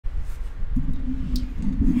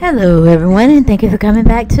Hello everyone, and thank you for coming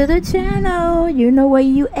back to the channel. You know where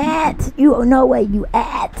you at. You know where you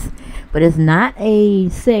at. But it's not a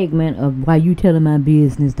segment of why you telling my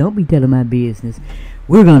business. Don't be telling my business.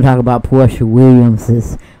 We're going to talk about Porsha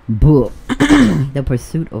Williams' book, The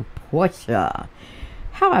Pursuit of Porsha.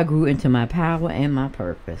 How I grew into my power and my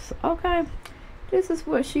purpose. Okay, this is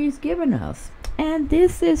what she's given us. And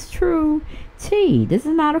this is true tea. This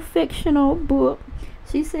is not a fictional book.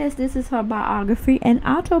 She says this is her biography and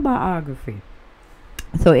autobiography.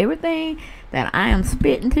 So everything that I am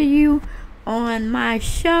spitting to you on my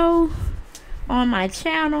show, on my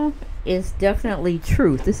channel, is definitely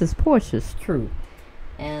truth. This is Porsha's truth.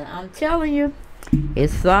 And I'm telling you,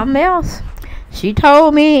 it's something else. She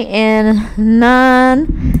told me in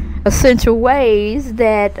non-essential ways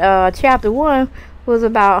that chapter 1 was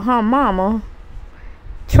about her mama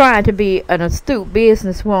trying to be an astute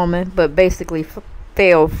businesswoman, but basically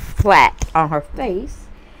fell flat on her face.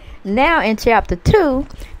 Now in chapter 2,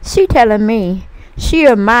 she telling me she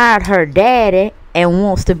admired her daddy and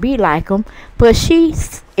wants to be like him, but she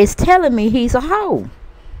is telling me he's a hoe.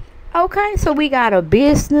 Okay, so we got a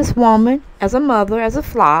businesswoman as a mother, as a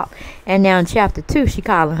flop, and now in chapter 2, she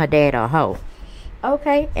calling her dad a hoe.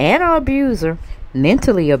 Okay, and an abuser,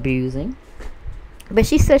 mentally abusing. But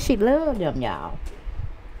she says she loved them, y'all.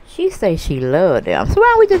 She says she loved them. So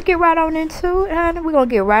why don't we just get right on into it, honey? We're going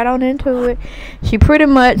to get right on into it. She pretty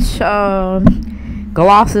much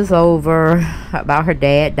glosses over about her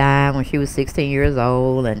dad dying when she was 16 years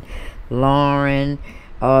old. And Lauren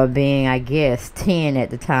being, I guess, 10 at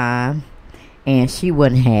the time. And she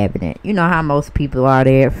wasn't having it. You know how most people are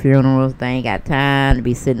there at funerals. They ain't got time to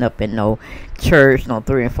be sitting up in no church, no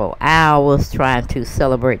 3 and 4 hours, trying to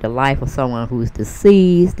celebrate the life of someone who's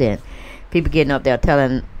deceased. And people getting up there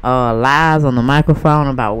telling lies on the microphone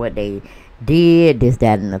about what they did, this,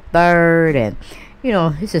 that, and the third. And, you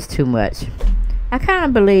know, it's just too much. I kind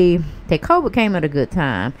of believe that COVID came at a good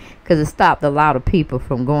time because it stopped a lot of people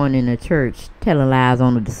from going in the church telling lies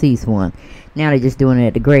on the deceased one. Now they're just doing it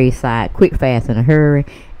at the graveside, quick, fast, in a hurry,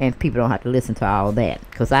 and people don't have to listen to all that.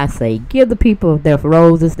 Because I say, give the people their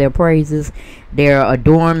roses, their praises, their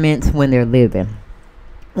adornments when they're living,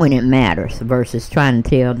 when it matters, versus trying to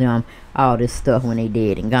tell them all this stuff when they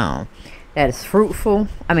dead and gone. That is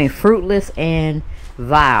fruitless and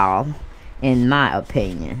vile, in my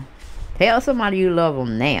opinion. Tell somebody you love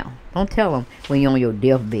them now. Don't tell them when you're on your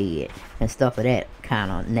deathbed and stuff of that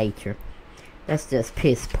kind of nature. That's just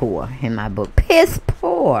piss poor in my book. Piss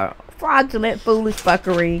poor. Fraudulent, foolish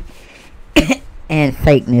fuckery and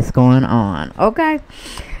fakeness going on. Okay?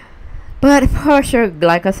 But Porsha,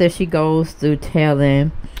 like I said, she goes through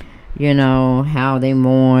telling, you know, how they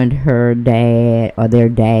mourned her dad or their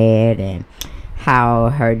dad, and how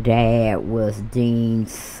her dad was deemed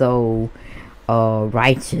so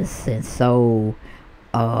righteous and so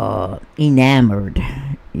enamored,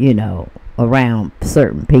 you know, around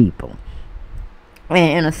certain people.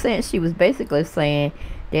 And in a sense, she was basically saying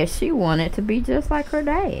that she wanted to be just like her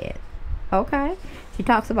dad. Okay? She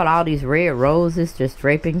talks about all these red roses just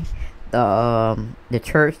draping the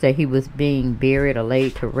church that he was being buried or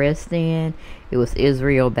laid to rest in. It was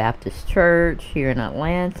Israel Baptist Church here in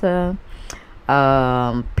Atlanta.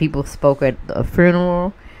 People spoke at a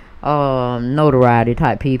funeral. Notoriety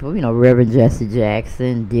type people, you know, Reverend Jesse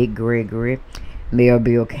Jackson, Dick Gregory, Mayor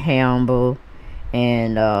Bill Campbell,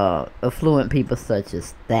 and affluent people such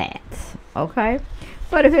as that. Okay?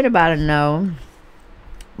 But if anybody know,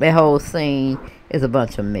 that whole scene is a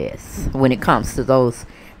bunch of mess when it comes to those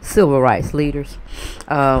civil rights leaders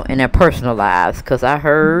and their personal lives. Because I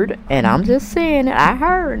heard, and I'm just saying it, I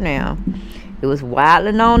heard now, it was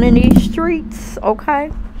widely known in these streets,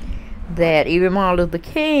 okay, that even Martin Luther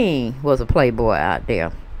King was a playboy out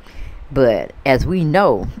there. But as we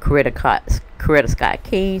know, Coretta Scott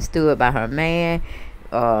King stood by her man,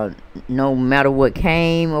 no matter what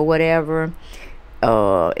came or whatever.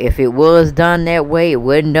 If it was done that way, it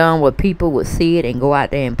wasn't done where people would see it and go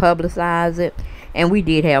out there and publicize it. And we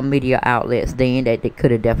did have media outlets then that they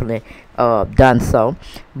could have definitely done so.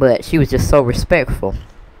 But she was just so respectful.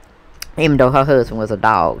 Even though her husband was a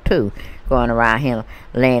dog too, going around here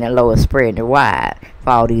laying it low and spreading it wide for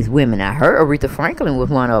all these women. I heard Aretha Franklin was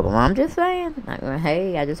one of them. I'm just saying.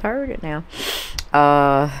 Hey, I just heard it now.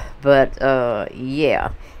 Yeah.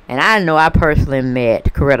 And I know I personally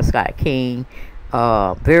met Coretta Scott King.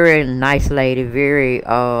 Very nice lady, very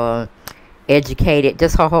educated.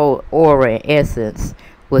 Just her whole aura and essence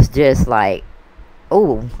was just like,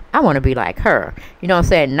 oh, I want to be like her. You know what I'm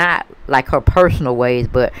saying? Not like her personal ways,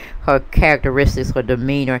 but her characteristics, her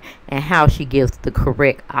demeanor, and how she gives the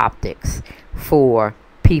correct optics for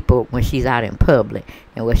people. people when she's out in public.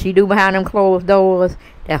 And what she do behind them closed doors,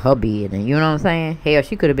 that's her business. You know what I'm saying? Hell,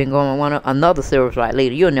 she could have been going with another civil rights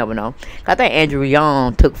leader. You'll never know. I think Andrew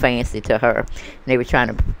Young took fancy to her. And they were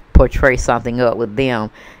trying to portray something up with them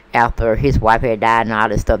after his wife had died and all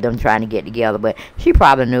this stuff, them trying to get together. But she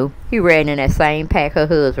probably knew. He ran in that same pack her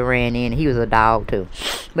husband ran in. He was a dog too.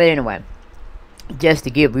 But anyway, just to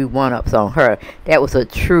give you one-ups on her, that was a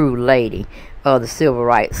true lady of the civil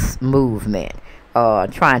rights movement,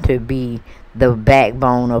 trying to be the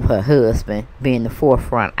backbone of her husband, being the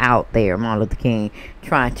forefront out there, Martin Luther King,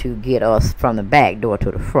 trying to get us from the back door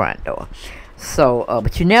to the front door. So,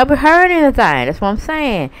 but you never heard anything. That's what I'm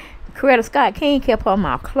saying. Coretta Scott King kept her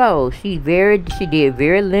mouth closed. She did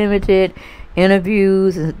very limited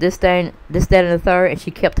interviews and this, that, and the third, and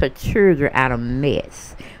she kept her children out of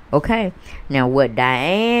mess. Okay, now what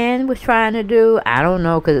Diane was trying to do, I don't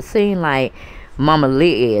know, because it seemed like Mama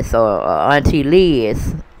Liz or Auntie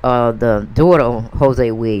Liz, the daughter of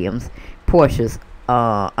Jose Williams, Porsha's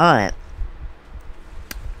aunt,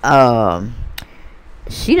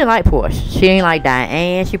 she didn't like Porsha. She didn't like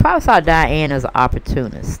Diane. She probably saw Diane as an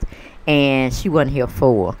opportunist, and she wasn't here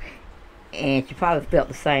for her. And she probably felt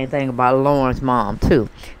the same thing about Lauren's mom too,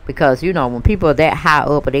 because you know, when people are that high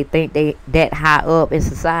up, or they think they that high up in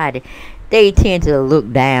society, they tend to look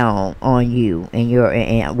down on you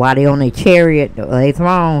and while they on their chariot or their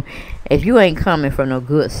throne. If you ain't coming from no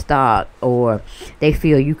good stock, or they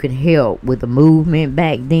feel you can help with the movement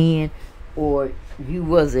back then, or you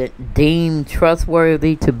wasn't deemed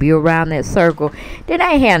trustworthy to be around that circle, then they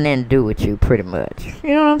ain't had nothing to do with you, pretty much.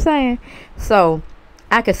 You know what I'm saying? So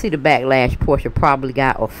I could see the backlash Porsha probably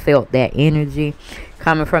got or felt that energy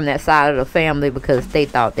coming from that side of the family, because they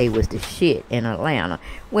thought they was the shit in Atlanta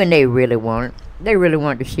when they really weren't. They really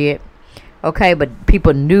weren't the shit. Okay, but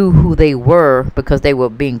people knew who they were because they were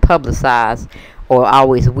being publicized or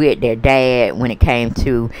always with their dad when it came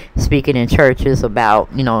to speaking in churches about,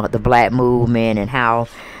 you know, the black movement and how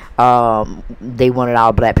they wanted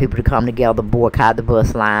all black people to come together, boycott the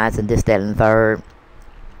bus lines and this, that, and the third.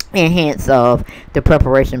 And hence of the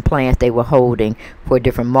preparation plans they were holding for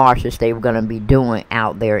different marches they were going to be doing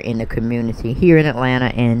out there in the community here in Atlanta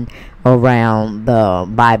and around the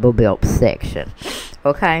Bible Belt section.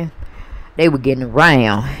 Okay, they were getting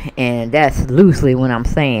around, and that's loosely when I'm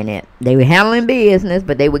saying it. They were handling business,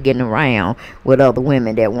 but they were getting around with other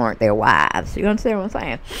women that weren't their wives. You understand what I'm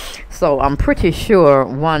saying? So I'm pretty sure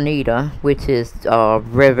Juanita, which is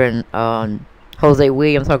Reverend Jose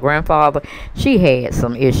Williams, her grandfather, she had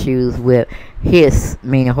some issues with his,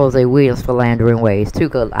 meaning Jose Williams, philandering ways too,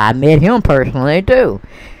 because I met him personally too.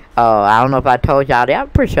 I don't know if I told y'all that. I'm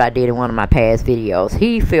pretty sure I did in one of my past videos.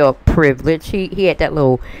 He felt privileged. He had that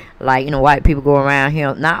little, like, you know, white people go around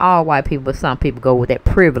him. Not all white people, but some people go with that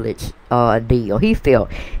privilege deal. He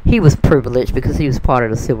felt he was privileged because he was part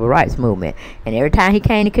of the civil rights movement. And every time he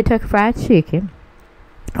came to Kentucky Fried Chicken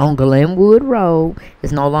on Glenwood Road,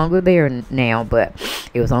 it's no longer there now, but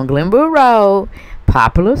it was on Glenwood Road,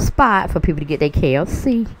 popular spot for people to get their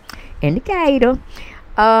KFC and the Gator.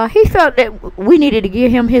 He felt that we needed to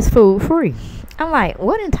give him his food free. I'm like,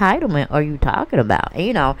 what entitlement are you talking about?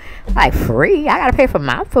 You know, like, free? I gotta pay for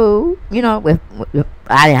my food. You know,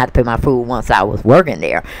 I didn't have to pay my food once I was working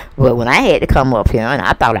there, but when I had to come up here, and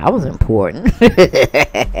I thought I was important.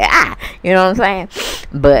 You know what I'm saying?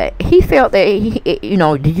 But he felt that you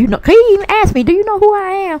know, did you know? He even asked me, do you know who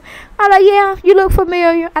I am? I'm like, yeah, you look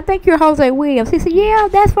familiar. I think you're Jose Williams. He said, yeah,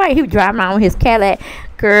 that's right. He was driving around with his Cadillac.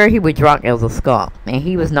 Girl, he was drunk as a skunk, and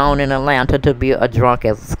he was known in Atlanta to be a drunk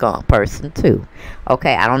as a skunk person too.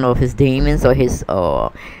 Okay, I don't know if his demons or his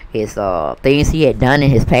things he had done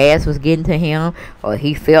in his past was getting to him, or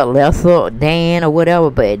he felt lesser than or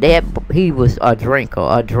whatever, but that he was a drinker,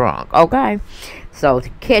 a drunk. Okay, so to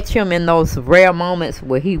catch him in those rare moments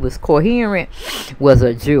where he was coherent was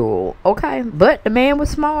a jewel. Okay, but the man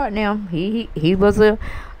was smart. Now he was a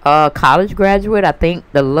college graduate. I think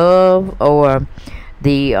the love or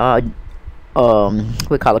the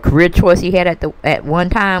we call it career choice he had at one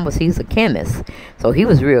time was he's a chemist, so he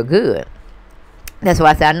was real good. That's why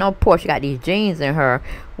I said I know Porsha got these genes in her.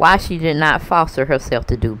 Why she did not foster herself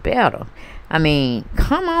to do better? I mean,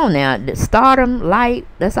 come on now, the stardom, light,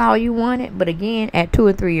 that's all you wanted. But again, at 2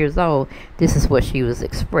 or 3 years old, this is what she was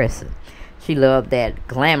expressing. She loved that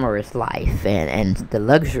glamorous life and the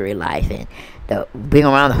luxury life and the being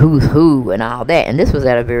around the who's who and all that. And this was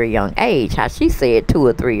at a very young age. How she said 2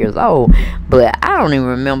 or 3 years old, but I don't even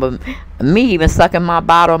remember me even sucking my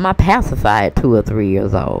bottle of my pacifier at 2 or 3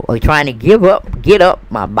 years old, or trying to get up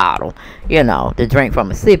my bottle, to drink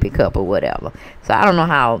from a sippy cup or whatever. So I don't know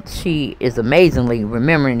how she is amazingly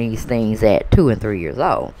remembering these things at 2 and 3 years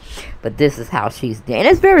old, but this is how she's doing. And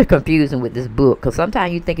it's very confusing with this book, because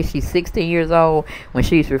sometimes you think she's 16 years old when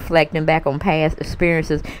she's reflecting back on past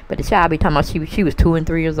experiences, but the child be talking about she was 2 and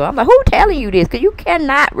 3 years old. I'm like, who telling you this? Because you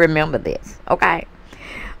cannot remember this, okay?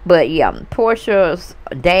 But yeah, Porsha's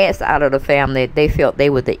dad's side of the family, they felt they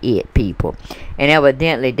were the it people. And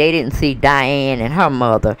evidently, they didn't see Diane and her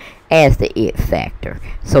mother as the it factor.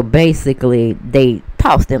 So basically, they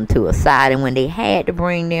tossed them to a side. And when they had to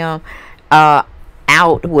bring them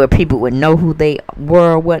out where people would know who they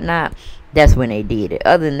were or whatnot, that's when they did it.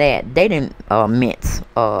 Other than that, they didn't mince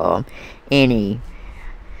any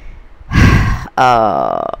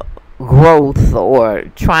growth or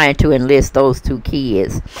trying to enlist those 2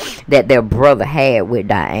 kids that their brother had with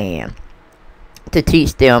Diane to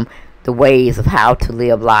teach them the ways of how to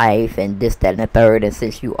live life and this, that, and the third. And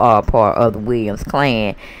since you are part of the Williams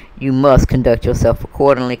clan, you must conduct yourself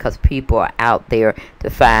accordingly, because people are out there to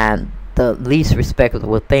find the least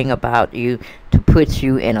respectable thing about you, to put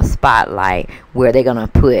you in a spotlight where they're gonna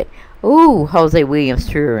put, ooh, Jose Williams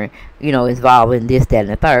children, involved in this, that, and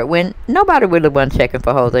the third, when nobody really wasn't checking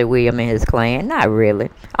for Jose Williams and his clan. Not really.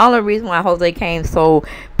 Only reason why Jose came so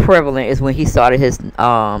prevalent is when he started his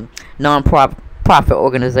non-profit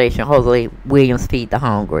organization, Jose Williams Feed the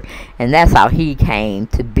Hungry, and that's how he came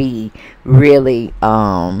to be really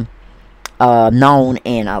known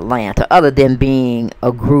in Atlanta, other than being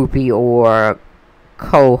a groupie or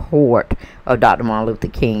cohort of Dr. Martin Luther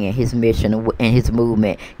King and his mission and his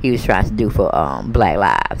movement he was trying to do for black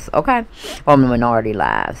lives, okay, or minority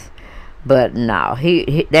lives. But no,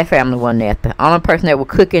 he that family wasn't that. The only person that was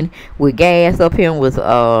cooking with gas up here was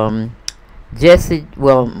Martin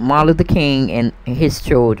Luther King and his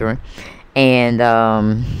children, and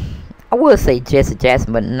I would say Jesse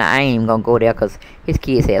Jackson, but I ain't even gonna go there because his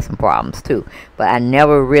kids had some problems too. But I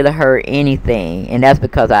never really heard anything, and that's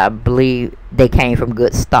because I believe they came from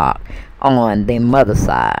good stock on their mother's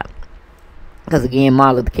side. Because again,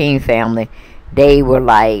 Martin Luther King family, they were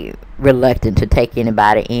like reluctant to take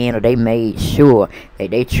anybody in, or they made sure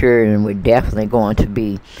that their children were definitely going to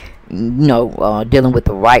be, dealing with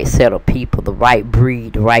the right set of people, the right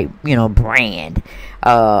breed, the right, brand,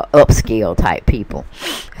 upscale type people.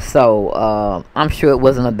 So I'm sure it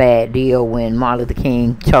wasn't a bad deal when Martin Luther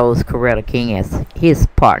King chose Coretta King as his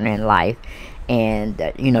partner in life. And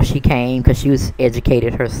she came because she was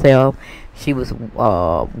educated herself. She was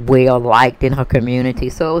well liked in her community,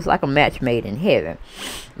 so it was like a match made in heaven.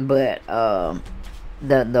 But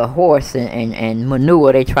the horse and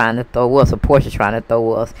manure they trying to throw us, or Porsha trying to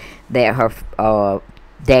throw us, that her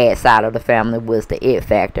dad's side of the family was the it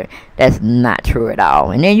factor. That's not true at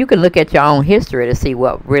all. And then you can look at your own history to see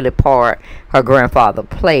what really part her grandfather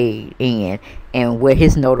played in, and where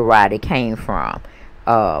his notoriety came from.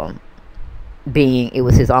 Being it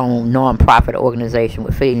was his own non-profit organization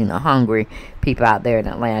with feeding the hungry people out there in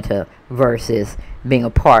Atlanta, versus being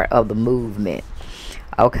a part of the movement.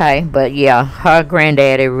 Okay, but yeah, her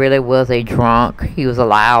granddaddy really was a drunk. He was a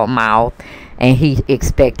loud mouth, and he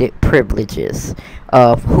expected privileges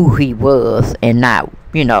of who he was, and not,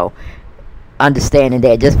 understanding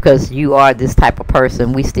that just because you are this type of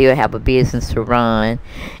person, we still have a business to run.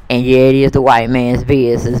 And yeah, it is the white man's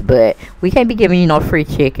business, but we can't be giving you no free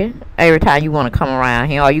chicken every time you want to come around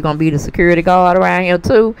here. Are you gonna be the security guard around here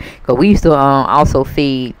too? Because we used to also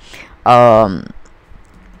feed the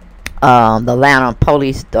Atlanta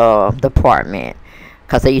Police Department,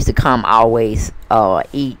 because they used to come always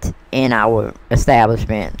eat in our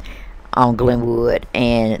establishment on Glenwood,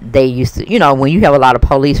 and they used to, when you have a lot of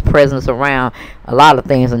police presence around, a lot of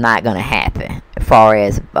things are not going to happen as far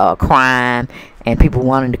as crime and people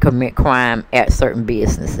wanting to commit crime at certain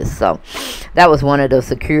businesses. So that was one of the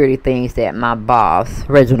security things that my boss,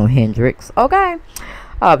 Reginald Hendricks, okay,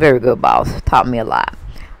 very good boss, taught me a lot.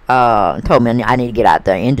 Told me I need to get out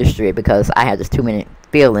the industry because I had just too many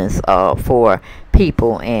feelings for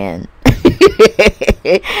people, and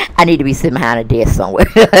I need to be sitting behind a desk somewhere.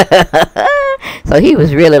 So he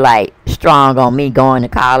was really like strong on me going to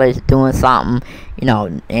college, doing something,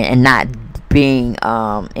 and not being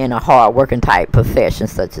in a hard working type profession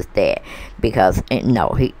such as that, because he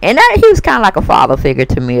was kind of like a father figure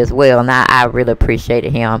to me as well, and I really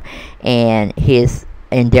appreciated him and his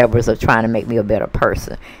endeavors of trying to make me a better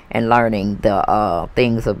person and learning the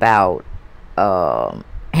things about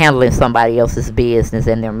handling somebody else's business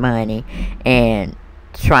and their money, and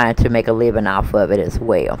trying to make a living off of it as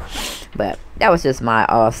well. But that was just my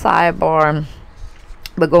sidebar.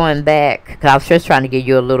 But going back, because I was just trying to give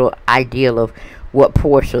you a little idea of what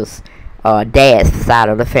Porsha's dad's side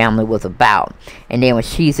of the family was about. And then when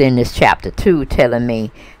she's in this chapter 2 telling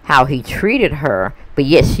me how he treated her, but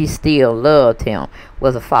yet she still loved him,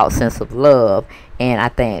 was a false sense of love. And I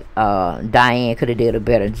think Diane could have did a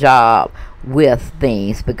better job with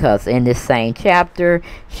things, because in this same chapter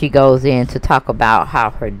she goes in to talk about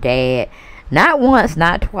how her dad, not once,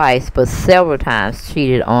 not twice, but several times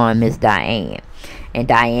cheated on Miss Diane. And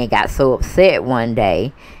Diane got so upset one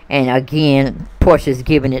day. And again, Porsha's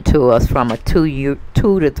giving it to us from a 2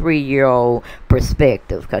 to 3 year old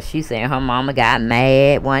perspective, because she's saying her mama got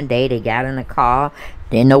mad one day. They got in a car,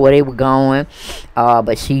 didn't know where they were going,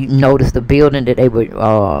 but she noticed the building that they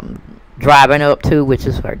were driving up to, which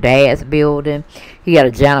is her dad's building. He had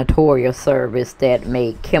a janitorial service that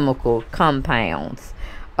made chemical compounds,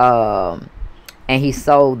 and he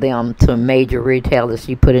sold them to major retailers.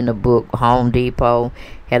 She put in the book Home Depot.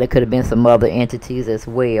 Hell, it could have been some other entities as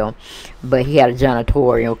well, but he had a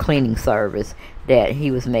janitorial cleaning service that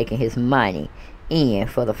he was making his money in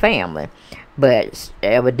for the family. But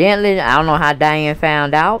evidently, I don't know how Diane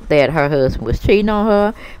found out that her husband was cheating on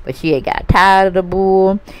her, but she had got tired of the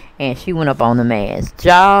bull, and she went up on the man's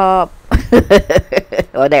job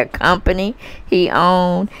or that company he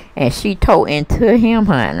owned, and she tore into him,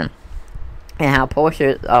 honey. And how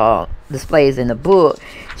Porsha displays in the book,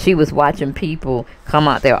 she was watching people come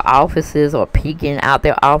out their offices or peeking out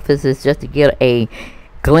their offices just to get a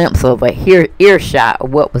glimpse of a earshot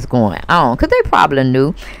of what was going on, because they probably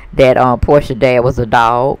knew that Porsha's dad was a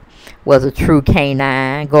dog, was a true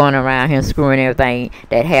canine, going around here screwing everything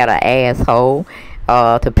that had an asshole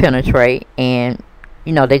to penetrate. And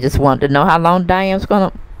you know, they just wanted to know how long Diane was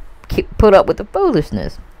gonna put up with the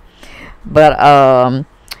foolishness. But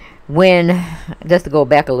when, just to go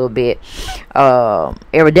back a little bit,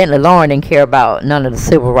 evidently Lauren didn't care about none of the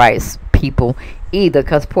civil rights people either,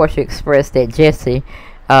 because Porsha expressed that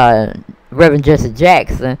Reverend Jesse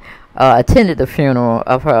Jackson attended the funeral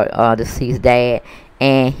of her deceased dad,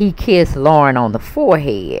 and he kissed Lauren on the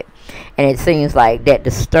forehead, and it seems like that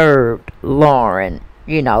disturbed Lauren.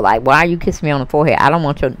 You know, like, why you kiss me on the forehead? I don't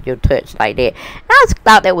want your touch like that. And I just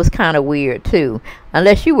thought that was kind of weird too,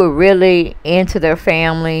 unless you were really into their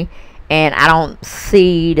family. And I don't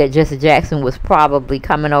see that Jesse Jackson was probably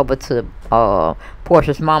coming over to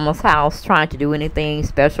Porsha's mama's house trying to do anything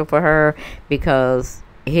special for her, because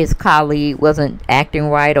his colleague wasn't acting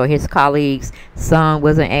right, or his colleague's son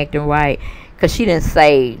wasn't acting right. Because she didn't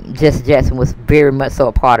say Jesse Jackson was very much so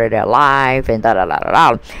a part of their life and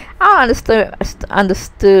da-da-da-da-da. I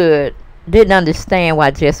didn't understand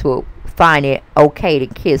why Jesse would find it okay to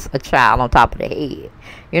kiss a child on top of the head.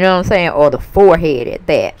 You know what I'm saying? Or the forehead at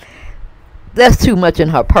that. That's too much in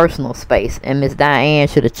her personal space, and Miss Diane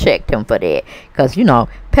should have checked him for that. Because, you know,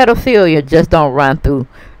 pedophilia just don't run through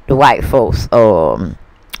the white folks'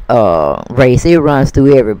 race. It runs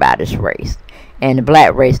through everybody's race. And the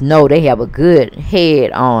black race know they have a good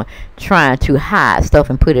head on trying to hide stuff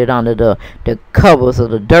and put it under the covers of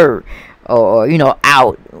the dirt, or, you know,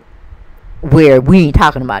 out where we ain't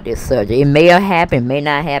talking about this subject. It may have happened, may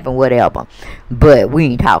not happen, whatever, but we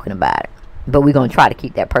ain't talking about it. But we're going to try to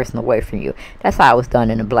keep that person away from you. That's how it was done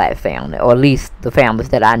in the black family, or at least the families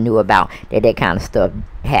that I knew about that kind of stuff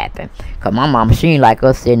happened. Because my mama, she ain't like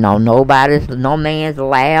us sitting on no man's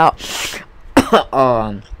lap.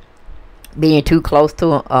 Being too close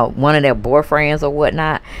to one of their boyfriends or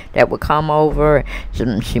whatnot that would come over.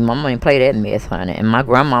 My mama didn't play that mess, honey. And my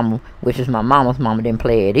grandmama, which is my mama's mama, didn't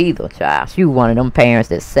play it either, child. She was one of them parents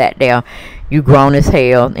that sat there, you grown as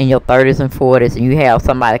hell in your 30s and 40s, and you have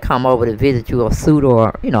somebody come over to visit you, a suitor,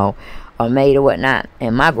 or, you know, a maid or whatnot.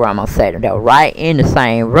 And my grandma sat there right in the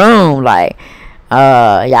same room, like,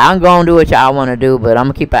 y'all gonna do what y'all want to do, but I'm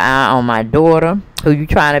gonna keep an eye on my daughter, who you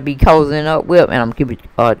trying to be cozying up with, and I'm gonna keep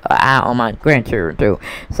an eye on my grandchildren too.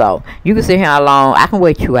 So you can see how long I can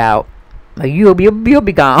wait you out. You'll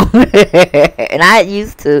be gone. And I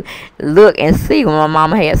used to look and see when my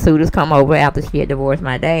mama had suitors come over after she had divorced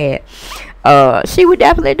my dad. She would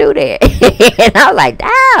definitely do that. And I was like,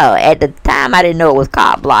 wow. At the time, I didn't know it was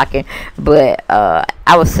cock blocking, but I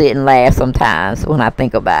would sit and laugh sometimes when I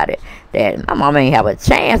think about it, that my mama ain't have a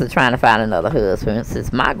chance of trying to find another husband.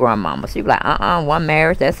 Since my grandmama, she was like, one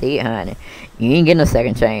marriage, that's it, honey. You ain't getting a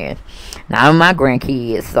second chance. Now my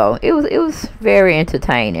grandkids, so it was very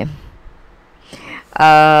entertaining.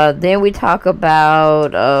 Then we talk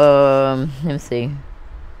about let me see.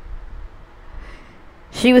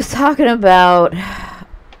 She was talking about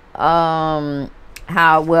how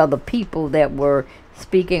well the people that were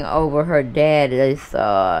speaking over her dad's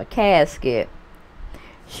casket,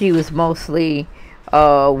 she was mostly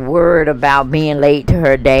word about being late to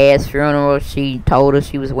her dad's funeral. She told us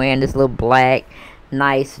she was wearing this little black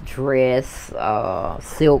nice dress,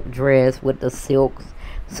 silk dress with the silk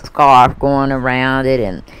scarf going around it,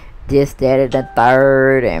 and this, that, and the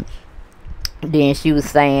third. And then she was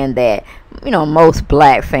saying that, you know, most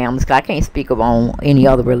black families, 'cause I can't speak of on any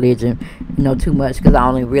other religion, you know, too much, because I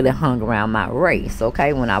only really hung around my race,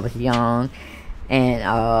 okay, when I was young, and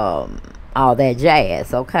all that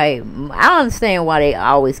jazz, okay. I understand why they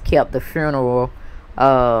always kept the funeral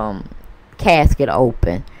casket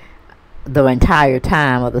open the entire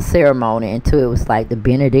time of the ceremony until it was like the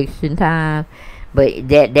benediction time. But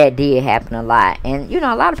that did happen a lot. And, you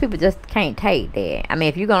know, a lot of people just can't take that. I mean,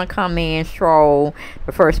 if you're going to come in, stroll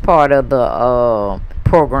the first part of the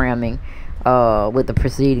programming with the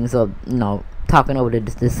proceedings of, you know, talking over the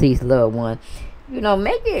deceased loved one, you know,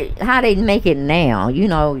 make it how they make it now. You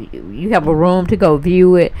know, you have a room to go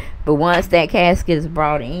view it. But once that casket is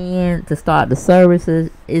brought in to start the services,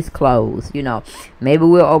 it's closed. You know, maybe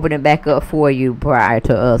we'll open it back up for you prior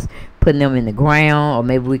to us putting them in the ground, or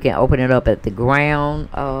maybe we can open it up at the ground,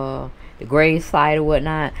 the grave site or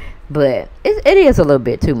whatnot. But it is a little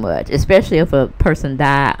bit too much, especially if a person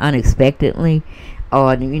died unexpectedly,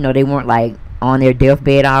 or, you know, they weren't like on their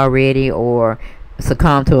deathbed already, or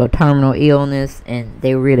succumbed to a terminal illness and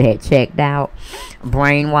they really had checked out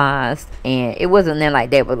brain wise, and it wasn't then like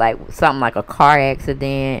that, but like something like a car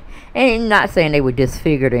accident. And not saying they were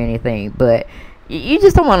disfigured or anything, but you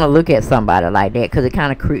just don't want to look at somebody like that, because it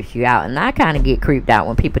kind of creeps you out. And I kind of get creeped out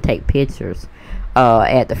when people take pictures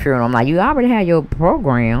at the funeral. I'm like, you already have your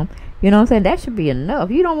program, you know what I'm saying? That should be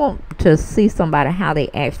enough. You don't want to see somebody how they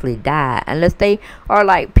actually died, unless they are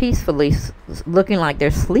like peacefully looking like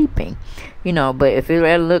they're sleeping, you know. But if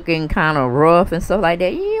they're looking kind of rough and stuff like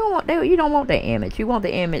that, you don't want that image. You want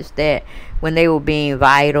the image that when they were being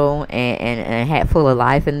vital and had full of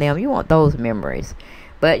life in them. You want those memories.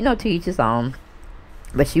 But, you know, to each his own.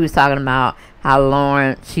 But she was talking about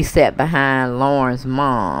how she sat behind Lauren's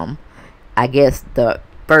mom. I guess the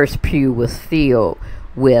first pew was filled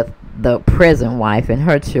with the present wife and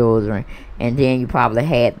her children, and then you probably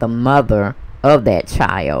had the mother of that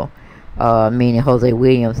child, meaning Jose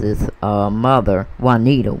Williams' mother,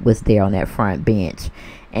 Juanita, was there on that front bench.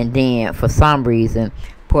 And then for some reason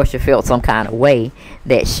Porsha felt some kind of way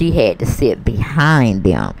that she had to sit behind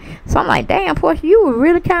them. So I'm like, damn, Porsha, you were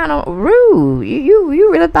really kind of rude. You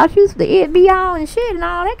really thought you was the it be all and shit and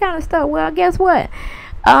all that kind of stuff. Well, guess what?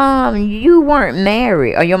 You weren't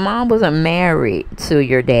married, or your mom wasn't married to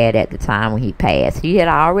your dad at the time when he passed. He had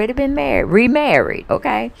already been remarried,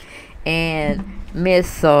 okay? And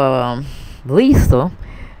Miss Lisa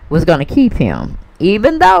was going to keep him.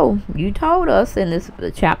 Even though you told us in this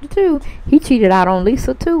chapter 2, he cheated out on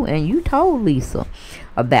Lisa too, and you told Lisa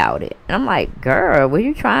about it. And I'm like, girl, were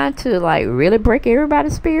you trying to like really break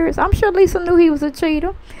everybody's spirits? I'm sure Lisa knew he was a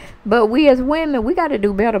cheater, but we as women, we got to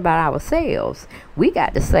do better about ourselves. We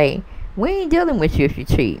got to say, we ain't dealing with you if you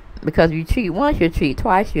cheat, because if you cheat once, you cheat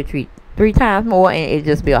twice, you cheat 3 times more, and it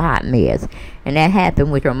just be a hot mess. And that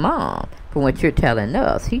happened with your mom, from what you're telling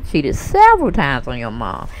us. He cheated several times on your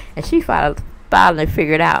mom, and she finally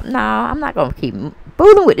figured out, no, I'm not going to keep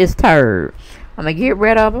fooling with this turd. I'm going to get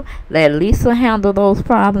rid of him. Let Lisa handle those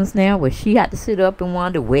problems now, where she got to sit up and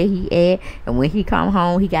wonder where he at. And when he come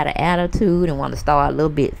home, he got an attitude and want to start a little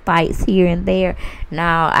bit fights here and there.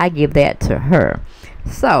 Now, I give that to her.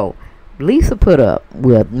 So, Lisa put up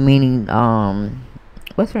with, meaning,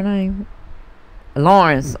 what's her name?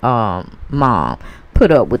 Lauren's mom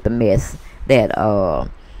put up with the mess that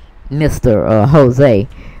Mr. Jose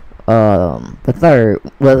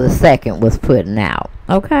the second was putting out.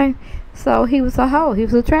 Okay, so he was a hoe. He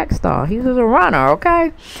was a track star. He was a runner.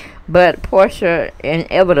 Okay, but Porsha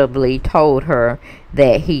inevitably told her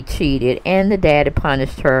that he cheated, and the daddy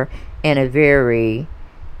punished her in a very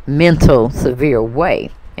mental, severe way,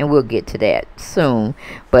 and we'll get to that soon.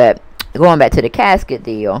 But going back to the casket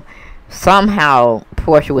deal, somehow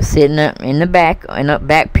Porsha was sitting in the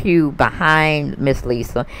back pew behind Miss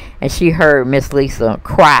Lisa, and she heard Miss Lisa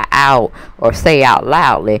cry out or say out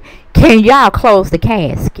loudly, "Can y'all close the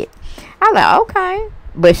casket?" I was like, okay.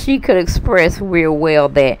 But she could express real well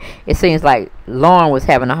that it seems like Lauren was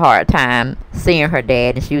having a hard time seeing her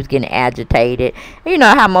dad, and she was getting agitated. You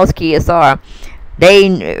know how most kids are. They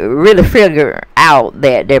really figure out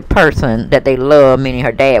that their person that they love, meaning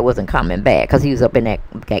her dad, wasn't coming back, because he was up in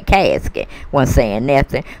that casket. Wasn't saying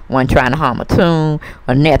nothing, wasn't trying to hum a tune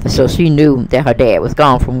or nothing. So she knew that her dad was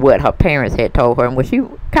gone, from what her parents had told her, and what she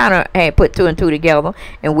kind of had put 2 and 2 together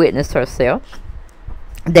and witnessed herself.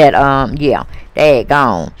 that yeah, they had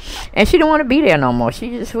gone, and she didn't want to be there no more.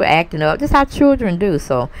 She just was acting up, just how children do.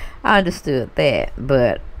 So I understood that,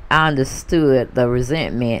 but I understood the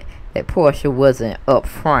resentment that Porsha wasn't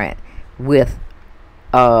upfront with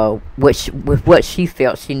with what she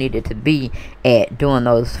felt she needed to be at during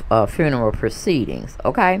those funeral proceedings.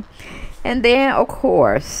 Okay. And then, of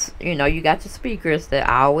course, you know, you got your speakers that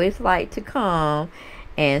always like to come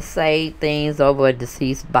and say things over a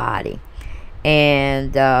deceased body.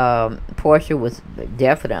 And Porsha was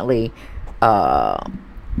definitely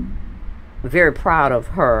very proud of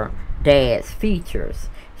her dad's features.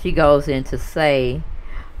 She goes in to say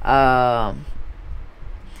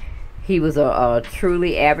he was a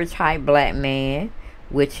truly average height black man,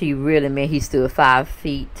 which he really meant. He stood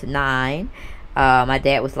 5'9". My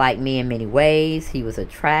dad was like me in many ways. He was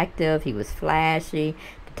attractive. He was flashy.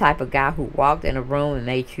 The type of guy who walked in a room and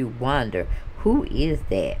made you wonder, who is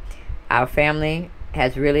that? Our family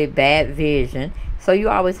has really bad vision, so he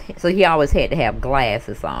always had to have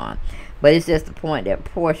glasses on. But it's just the point that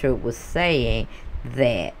Porsha was saying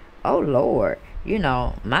that, oh Lord, you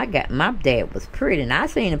know, my dad was pretty, and I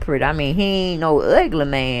seen him pretty. I mean, he ain't no ugly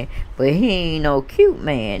man, but he ain't no cute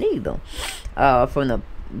man either. From the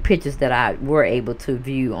pictures that I were able to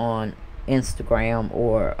view on Instagram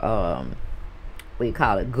or what you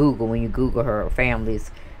call it, Google, when you Google her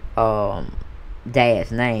family's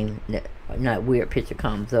dad's name, that weird picture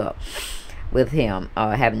comes up with him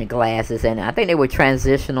having the glasses. And I think they were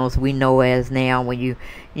transitionals, we know as now, when you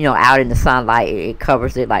know, out in the sunlight, it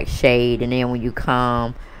covers it like shade, and then when you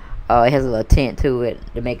come, it has a little tint to it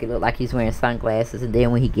to make it look like he's wearing sunglasses, and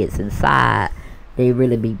then when he gets inside, they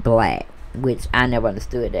really be black, which I never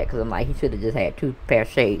understood that, because I'm like, he should have just had two pair of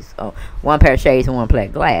shades, one pair of shades and one pair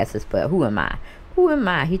of glasses. But who am I?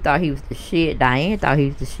 He thought he was the shit. Diane thought he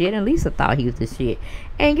was the shit, and Lisa thought he was the shit.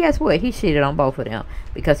 And guess what? He cheated on both of them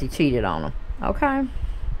because he cheated on them. Okay?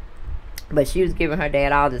 But she was giving her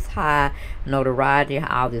dad all this high notoriety,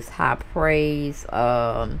 all this high praise,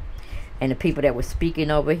 and the people that were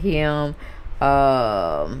speaking over him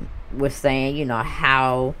were saying, you know,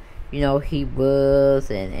 how, you know, he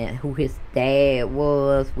was, and who his dad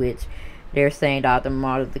was, which they're saying Dr.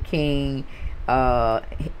 Martin Luther King,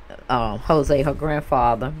 Jose, her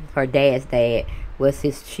grandfather, her dad's dad, was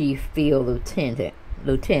his chief field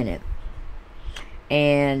lieutenant.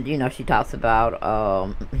 And, you know, she talks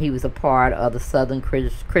about he was a part of the Southern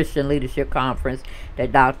Christian Leadership Conference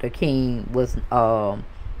that Dr. King was, that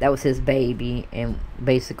was his baby, and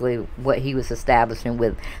basically what he was establishing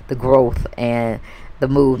with the growth and the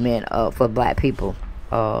movement for black people,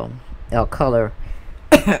 color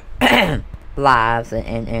lives,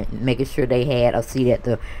 and making sure they had a seat at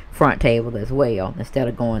the front table as well, instead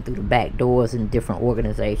of going through the back doors in different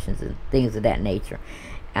organizations and things of that nature,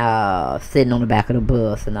 sitting on the back of the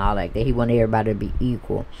bus and all like that. He wanted everybody to be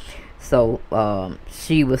equal. So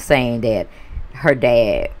she was saying that her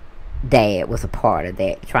dad was a part of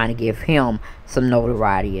that, trying to give him some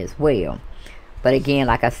notoriety as well. But again,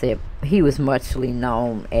 like I said, he was muchly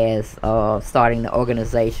known as starting the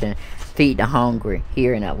organization Feed the Hungry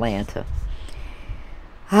here in Atlanta.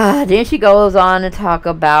 Then she goes on to talk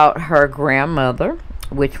about her grandmother,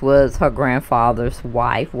 which was her grandfather's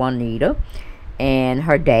wife, Juanita, and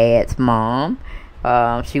her dad's mom.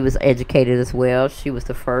 She was educated as well. She was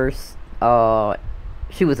the first.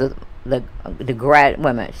 She was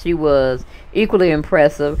she was equally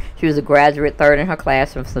impressive. She was a graduate, third in her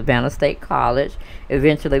class from Savannah State College,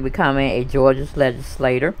 eventually becoming a Georgia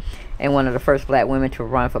legislator and one of the first black women to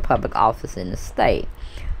run for public office in the state.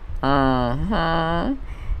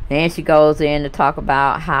 Then she goes in to talk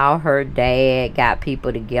about how her dad got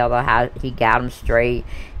people together, how he got them straight.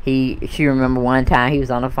 She remember one time he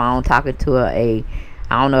was on the phone talking to I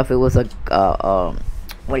don't know if it was a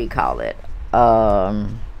what do you call it,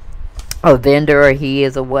 a vendor or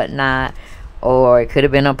his or whatnot, or it could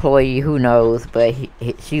have been an employee, who knows. But he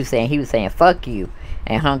was saying fuck you,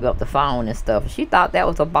 and hung up the phone and stuff. She thought that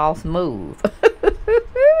was a boss move.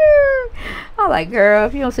 I'm like, girl,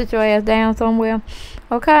 if you don't sit your ass down somewhere,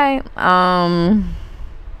 okay.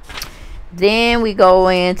 Then we go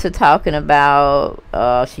into talking about,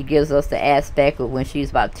 she gives us the aspect of when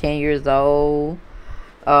she's about 10 years old.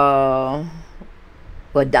 Lauren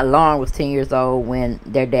was 10 years old when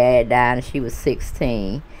their dad died, and she was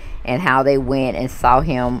 16, and how they went and saw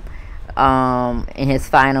him in his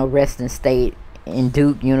final resting state in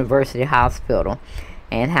Duke University Hospital,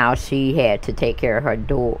 and how she had to take care of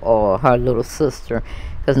her little sister,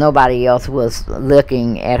 because nobody else was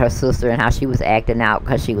looking at her sister, and how she was acting out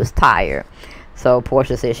because she was tired. So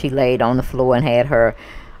Porsha said she laid on the floor and had her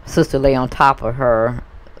sister lay on top of her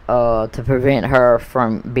to prevent her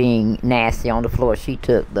from being nasty on the floor. She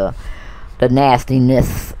took the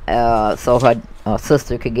nastiness so her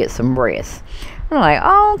sister could get some rest. I'm like,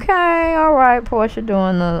 okay, all right, Porsha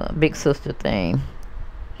doing the big sister thing.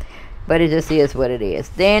 But it just is what it is.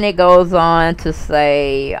 Then it goes on to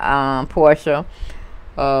say Porsha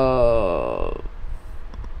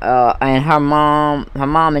and her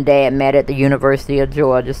mom and dad met at the University of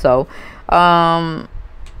Georgia. So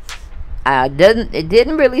it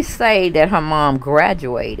didn't really say that her mom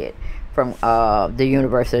graduated from the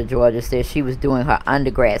University of Georgia. It said she was doing her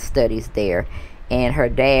undergrad studies there, and her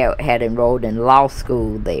dad had enrolled in law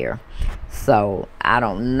school there. So I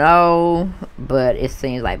don't know, but it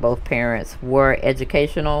seems like both parents were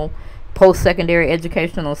post-secondary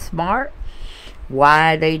educational smart.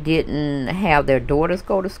 Why they didn't have their daughters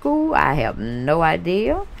go to school, I have no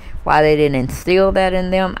idea. Why they didn't instill that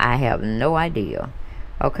in them, I have no idea.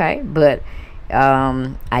 Okay, but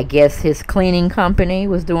I guess his cleaning company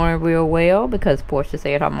was doing real well, because Porsha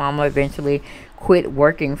said her mama eventually quit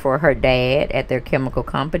working for her dad at their chemical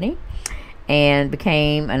company and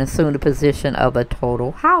assumed the position of a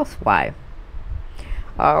total housewife.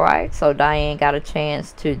 All right, so Diane got a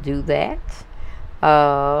chance to do that.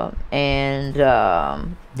 Then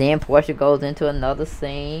Porsha goes into another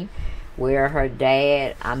scene where her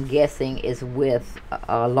dad, I'm guessing, is with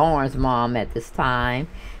Lauren's mom at this time,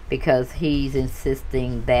 because he's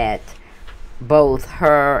insisting that both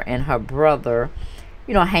her and her brother,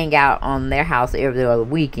 hang out on their house every other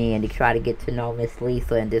weekend to try to get to know Miss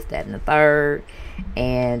Lisa and this, that, and the third.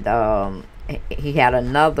 And he had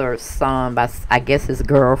another son by, I guess, his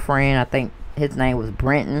girlfriend. I think his name was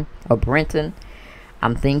Brenton,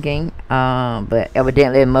 I'm thinking. But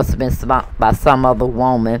evidently it must have been by some other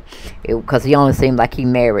woman, because he only seemed like he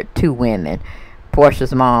married two women,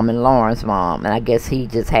 Porsha's mom and Lauren's mom. And I guess he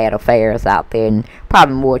just had affairs out there, and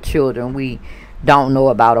probably more children we don't know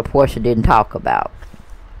about or Porsha didn't talk about.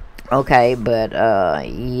 Okay, but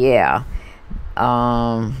yeah,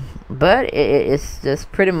 but it's just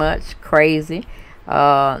pretty much crazy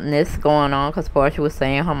this going on, because Porsha was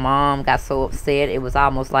saying her mom got so upset it was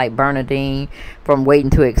almost like Bernadine from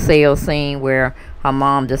Waiting to Excel scene, where her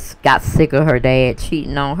mom just got sick of her dad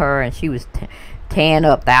cheating on her, and she was tearing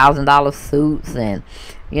up $1,000 suits and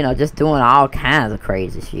just doing all kinds of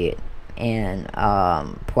crazy shit. And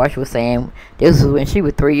Porsha was saying this was when she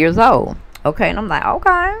was 3 years old. Okay, and I'm like,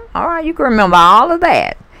 okay, all right, you can remember all of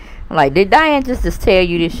that. I'm like, did Diane just tell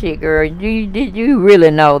you this shit, girl? Did you really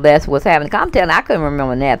know that's what's happening? 'Cause I'm telling you, I couldn't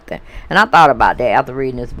remember nothing. And I thought about that after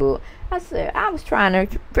reading this book. I said, I was trying to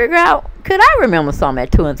figure out, could I remember something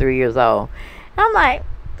at 2 and 3 years old? And I'm like,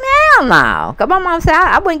 hell no. Because my mom said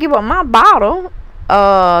I wouldn't give up my bottle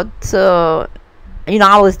to, I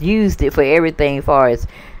always used it for everything, as far as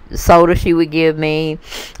soda she would give me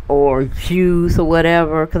or juice or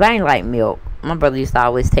whatever, because I ain't like milk. My brother used to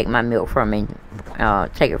always take my milk from me,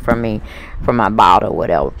 take it from me from my bottle or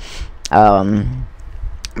whatever.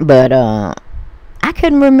 But I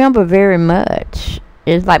couldn't remember very much.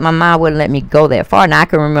 It's like my mom wouldn't let me go that far. Now I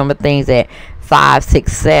can remember things at 5,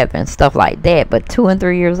 6, 7, stuff like that. But 2 and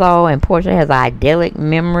 3 years old, and Porsha has an idyllic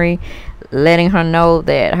memory, letting her know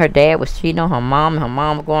that her dad was cheating on her mom, and her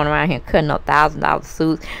mom was going around here cutting up $1,000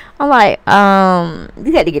 suits. I'm like,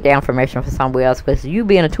 you had to get that information from somewhere else, because you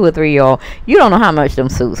being a 2 or 3 year old, you don't know how much them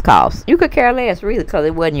suits cost. You could care less, really, because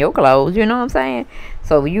it wasn't your clothes. You know what I'm saying?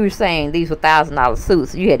 So you were saying these were $1,000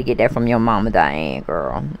 suits. You had to get that from your mama, Diane,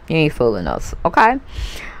 girl. You ain't fooling us, okay?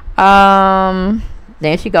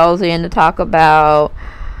 Then she goes in to talk about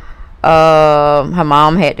her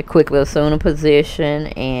mom had to quickly assume a position,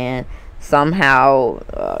 and somehow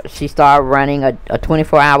she started running a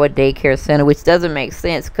 24-hour daycare center, which doesn't make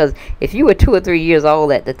sense, because if you were 2 or 3 years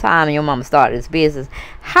old at the time and your mama started this business,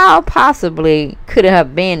 how possibly could it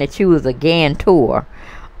have been that you was a guarantor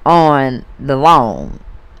on the loan?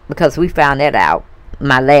 Because we found that out in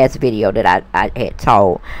my last video that I had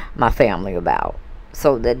told my family about.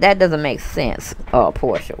 So that doesn't make sense,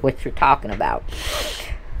 Porsha, what you're talking about.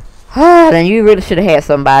 Then you really should have had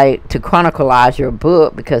somebody to chronicleize your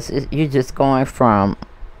book, because you're just going from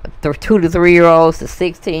 2 to 3 year olds to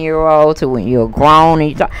 16-year-olds to when you're grown,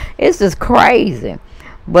 and it's just crazy.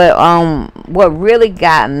 But what really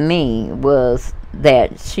got me was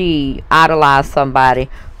that she idolized somebody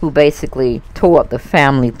who basically tore up the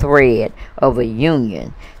family thread of a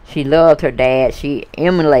union. She loved her dad. She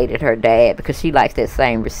emulated her dad, because she likes that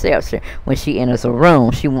same reception. When she enters a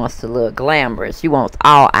room, she wants to look glamorous. She wants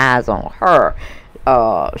all eyes on her.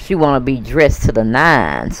 she want to be dressed to the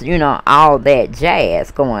nines, you know, all that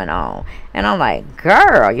jazz going on. And I'm like,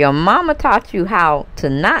 girl, your mama taught you how to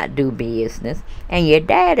not do business, and your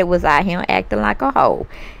daddy was out here acting like a hoe,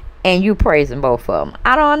 and you praising both of them.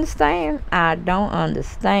 I don't understand. I don't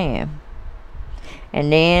understand.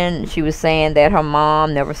 And then she was saying that her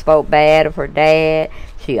mom never spoke bad of her dad.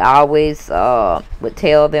 She always would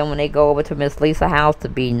tell them when they go over to Miss Lisa's house to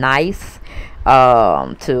be nice,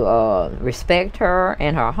 to respect her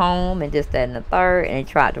and her home, and this, that, and the third. And they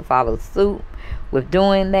tried to follow suit with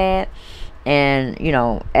doing that. And, you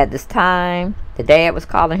know, at this time, the dad was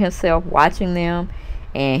calling himself, watching them.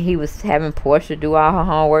 And he was having Porsha do all her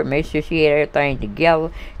homework, make sure she had everything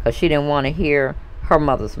together, because she didn't want to hear her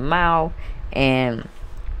mother's mouth. And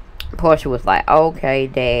Porsha was like, okay,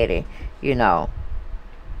 daddy, you know,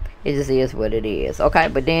 it just is what it is. Okay,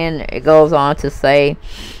 but then it goes on to say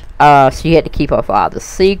she had to keep her father's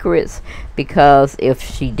secrets, because if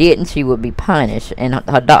she didn't, she would be punished. And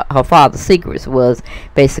her father's secrets was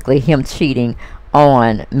basically him cheating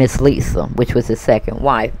on Miss Lisa, which was his second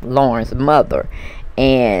wife, Lauren's mother.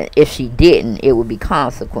 And if she didn't, it would be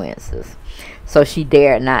consequences. So she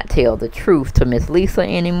dared not tell the truth to Miss Lisa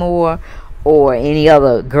anymore, or any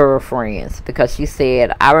other girlfriends, because she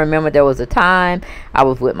said, I remember there was a time I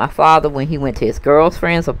was with my father when he went to his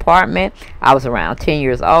girlfriend's apartment. I was around 10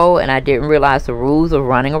 years old, and I didn't realize the rules of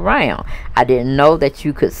running around. I didn't know that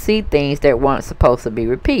you could see things that weren't supposed to be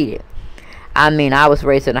repeated. I mean, I was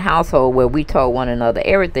raised in a household where we told one another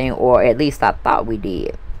everything, or at least I thought we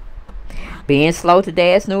did. Being slow to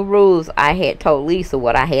Dad's new rules, I had told Lisa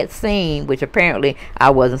what I had seen, which apparently I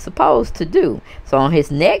wasn't supposed to do. So on his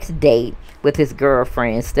next date with his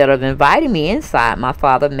girlfriend, instead of inviting me inside, my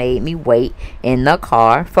father made me wait in the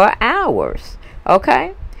car for hours.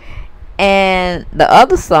 Okay? And the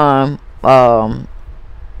other son,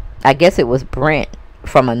 I guess it was Brent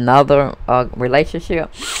from another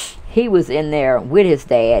relationship. He was in there with his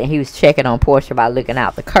dad, and he was checking on Porsha by looking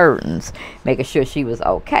out the curtains, making sure she was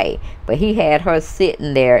okay. But he had her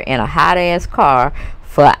sitting there in a hot-ass car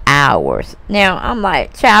for hours. Now, I'm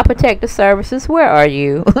like, Child Protective Services, where are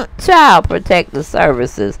you? Child Protective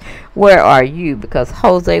Services, where are you? Because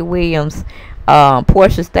Jose Williams,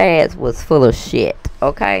 Porsha's dad, was full of shit,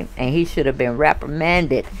 okay? And he should have been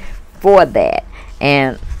reprimanded for that.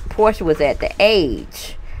 And Porsha was at the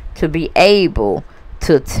age to be able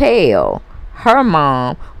to tell her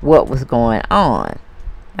mom what was going on.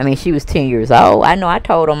 I mean, she was 10 years old. I know I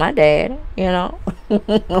told on my dad, you know.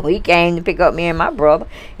 He came to pick up me and my brother.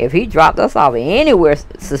 If he dropped us off anywhere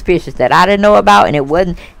suspicious that I didn't know about and it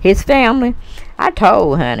wasn't his family, I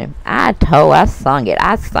told, honey. I sung it.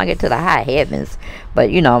 I sung it to the high heavens. But,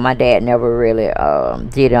 you know, my dad never really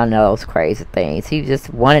did on those crazy things. He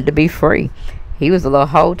just wanted to be free. He was a little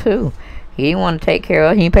hoe, too. He didn't want to take care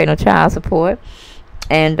of. He didn't pay no child support.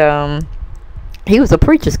 And he was a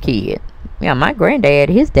preacher's kid. Yeah, my granddad,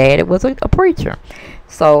 his dad, was a preacher.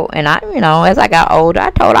 So, and I, you know, as I got older, I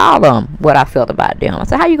told all of them what I felt about them. I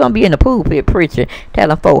said, how you going to be in the pulpit preaching,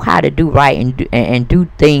 telling folk how to do right and do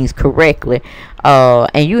things correctly,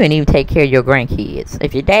 and you didn't even take care of your grandkids?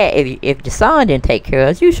 If your dad, if your son didn't take care of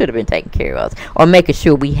us, you should have been taking care of us, or making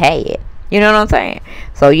sure we had. You know what I'm saying?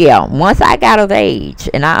 So, yeah, once I got of age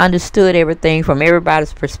and I understood everything from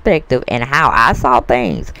everybody's perspective and how I saw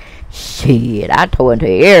things, shit, I told it to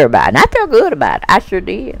everybody. And I felt good about it. I sure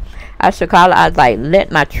did. I should call it. I was like, let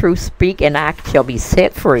my truth speak and I shall be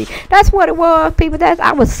set free. That's what it was, people.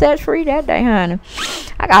 I was set free that day, honey.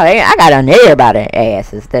 I got on everybody's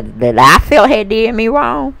asses that I felt had did me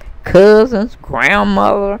wrong. Cousins,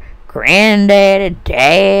 grandmother, granddaddy,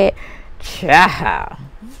 dad, child.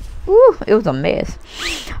 Ooh, it was a mess.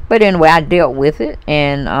 But anyway, I dealt with it,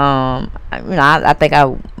 and you know, I think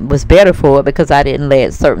I was better for it because I didn't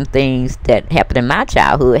let certain things that happened in my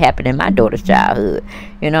childhood happen in my daughter's childhood.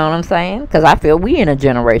 You know what I'm saying? Because I feel we in a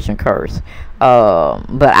generation curse.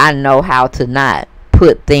 But I know how to not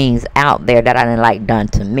put things out there that I didn't like done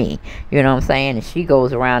to me. You know what I'm saying? And she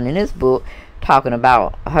goes around in this book talking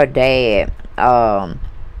about her dad.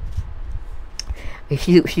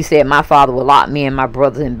 She said my father would lock me and my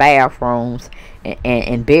brothers in bathrooms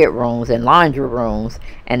and bedrooms and laundry rooms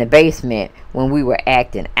and the basement when we were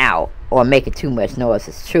acting out or making too much noise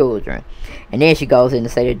as children. And then she goes in to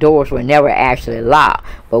say the doors were never actually locked,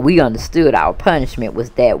 but we understood our punishment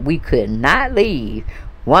was that we could not leave.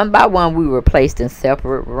 One by one we were placed in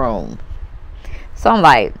separate rooms. So I'm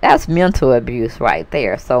like, that's mental abuse right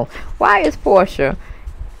there. So why is Porsha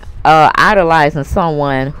idolizing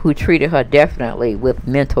someone who treated her definitely with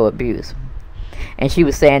mental abuse? And she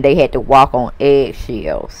was saying they had to walk on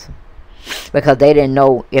eggshells. because they didn't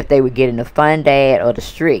know if they were getting the fun dad or the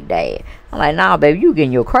strict dad. I'm like, nah, baby, you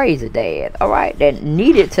getting your crazy dad, all right? That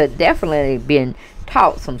needed to definitely been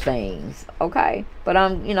taught some things, okay? But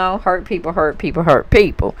you know, hurt people hurt people hurt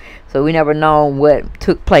people. So we never know what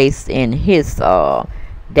took place in his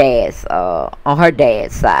dad's on her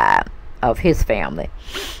dad's side of his family.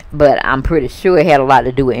 But I'm pretty sure it had a lot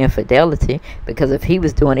to do with infidelity, because if he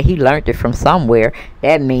was doing it, he learned it from somewhere.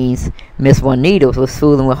 That means Miss Juanita was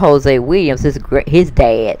fooling with Jose Williams, his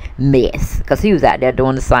dad, mess, because he was out there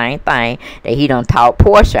doing the same thing that he done taught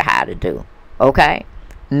Porsha how to do, okay?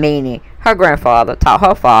 Meaning her grandfather taught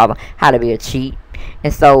her father how to be a cheat,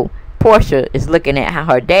 and so Porsha is looking at how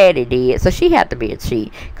her daddy did, so she had to be a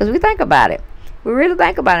cheat. Because we think about it, we really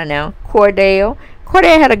think about it now. Cordell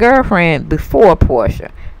had a girlfriend before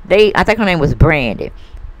Porsha. I think her name was Brandy.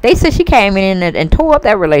 They said she came in and tore up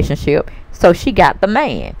that relationship, so she got the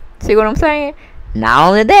man. See what I'm saying? Not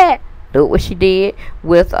only that, look what she did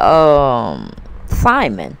with Simon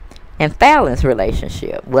and Fallon's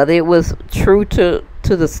relationship. Whether it was true to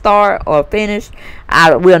the start or finished,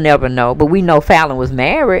 we'll never know. But we know Fallon was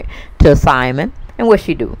married to Simon, and what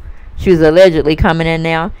she do? She was allegedly coming in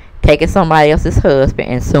now, taking somebody else's husband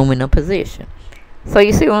and assuming a position. So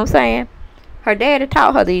you see what I'm saying? Her daddy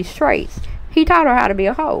taught her these traits. He taught her how to be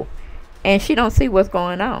a hoe. And she don't see what's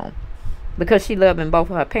going on, because she loving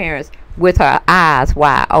both of her parents with her eyes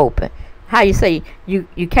wide open. How you say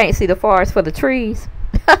you can't see the forest for the trees?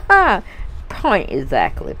 Point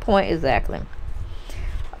exactly.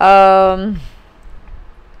 Yeah,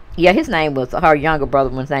 his name was, her younger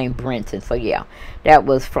brother was named Brenton. So yeah, that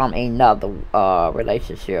was from another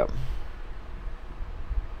relationship.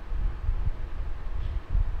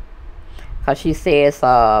 Because she says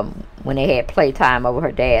when they had playtime over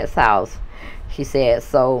her dad's house, she said,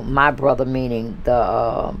 so my brother, meaning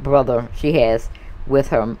the brother she has with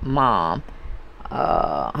her mom,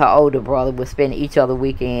 her older brother, would spend each other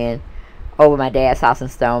weekend over my dad's house in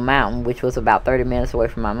Stone Mountain, which was about 30 minutes away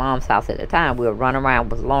from my mom's house at the time. We would run around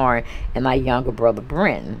with Lauren and my younger brother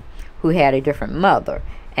Brenton, who had a different mother.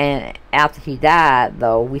 And after he died,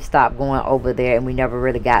 though, we stopped going over there, and we never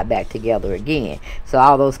really got back together again. So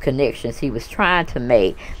all those connections he was trying to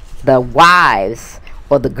make, the wives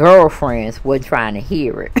or the girlfriends weren't trying to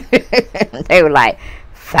hear it. They were like,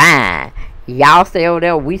 fine, y'all stay over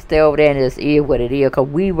there, we stay over there, and this is what it is, because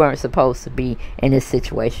we weren't supposed to be in this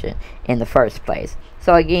situation in the first place.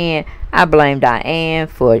 So again, I blame Diane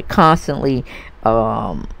for constantly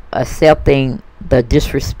accepting the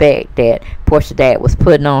disrespect that Porsha dad was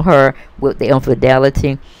putting on her with the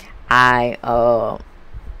infidelity. I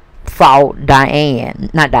fault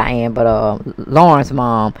Lauren's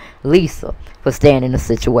mom, Lisa, for staying in the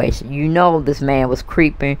situation. You know this man was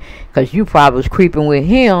creeping, because you probably was creeping with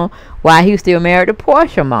him while he was still married to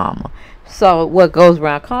Porsha mama. So what goes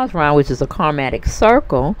around comes around, which is a karmatic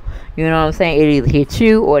circle. You know what I'm saying? It either hit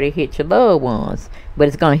you or it hit your loved ones, but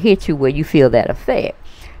it's gonna hit you where you feel that effect.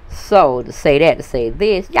 So to say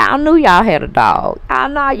this, y'all knew y'all had a dog.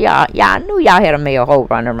 Y'all knew y'all had a male hoe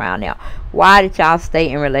running around now. Why did y'all stay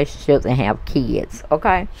in relationships and have kids?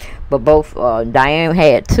 Okay, but both Diane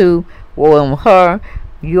had two. Well, her,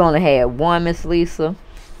 you only had one, Miss Lisa.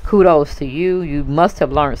 Kudos to you. You must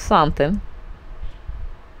have learned something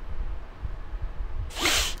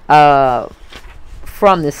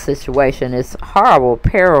from this situation. This horrible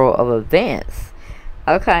peril of events.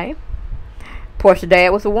 Okay. Porsha dad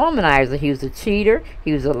was a womanizer. He was a cheater.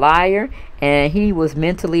 He was a liar. And he was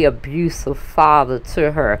mentally abusive father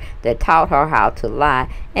to her that taught her how to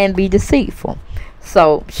lie and be deceitful.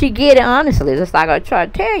 So she get it honestly. Just like I try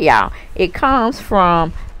to tell y'all. It comes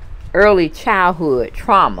from early childhood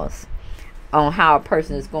traumas on how a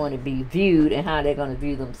person is going to be viewed and how they're going to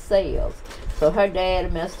view themselves. So her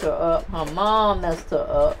dad messed her up. Her mom messed her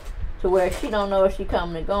up to where she don't know if she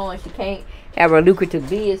coming and going. She can't have a lucrative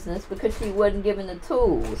business because she wasn't given the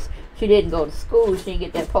tools. She didn't go to school. She didn't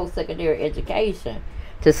get that post-secondary education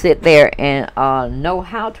to sit there and know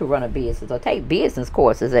how to run a business or take business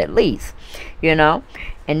courses at least, you know.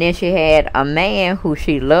 And then she had a man who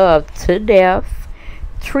she loved to death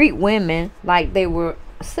treat women like they were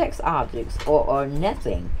sex objects or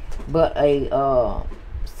nothing but a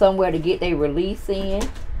somewhere to get their release in,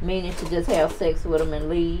 meaning to just have sex with them and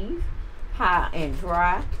leave high and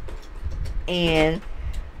dry, and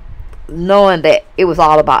knowing that it was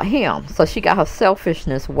all about him. So she got her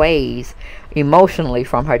selfishness ways emotionally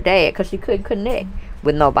from her dad because she couldn't connect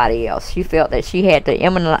with nobody else. She felt that she had to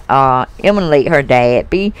emulate her dad,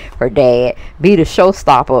 be the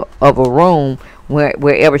showstopper of a room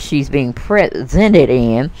wherever she's being presented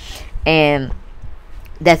in, and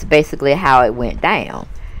that's basically how it went down.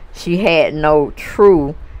 she had no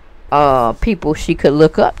true people she could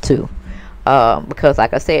look up to. Because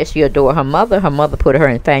like I said, she adored her mother. Her mother put her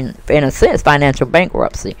in a sense, financial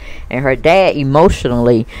bankruptcy. And her dad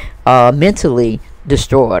emotionally, mentally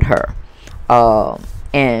destroyed her.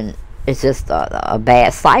 And it's just a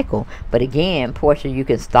bad cycle. But again, Porsha, you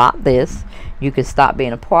can stop this. You can stop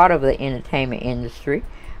being a part of the entertainment industry.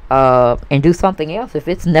 And do something else. If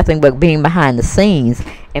it's nothing but being behind the scenes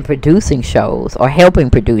and producing shows or helping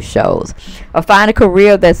produce shows, or find a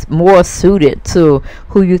career that's more suited to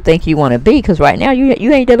who you think you want to be. Because right now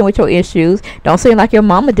you ain't dealing with your issues. Don't seem like your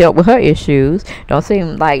mama dealt with her issues. Don't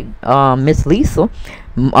seem like Miss Lisa,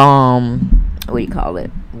 what do you call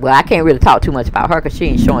it? Well, I can't really talk too much about her because she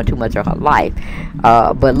ain't showing too much of her life,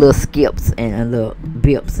 but little skips and little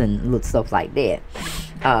bips and little stuff like that.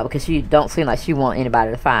 Because she don't seem like she want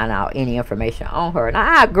anybody to find out any information on her. And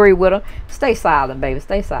I agree with her. Stay silent, baby.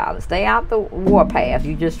 Stay silent. Stay out the warpath.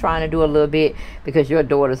 You're just trying to do a little bit because your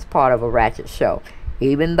daughter's part of a ratchet show.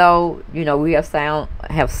 Even though, you know, we have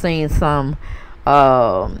seen some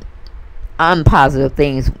unpositive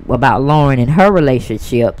things about Lauren and her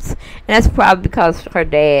relationships. And that's probably because her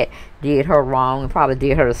dad did her wrong and probably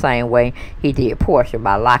did her the same way he did Porsha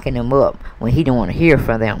by locking them up when he didn't want to hear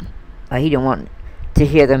from them. He didn't want to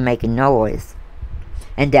hear them making noise,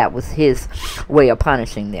 and that was his way of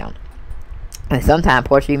punishing them. And sometimes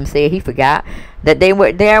Porsha even said he forgot that they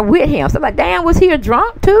were there with him. So I'm like, damn, was he a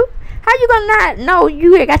drunk too? How you gonna not know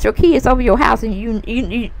you had got your kids over your house and you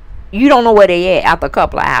don't know where they at after a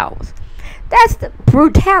couple of hours? That's the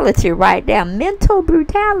brutality right there, mental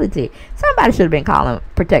brutality. Somebody should have been calling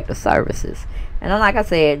protective services. And like I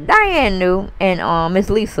said, Diane knew, and Miss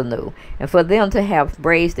Lisa knew. And for them to have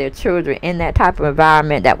raised their children in that type of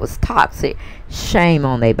environment that was toxic, shame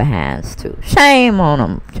on their behinds too. Shame on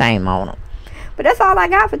them. Shame on them. But that's all I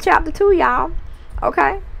got for chapter 2, y'all.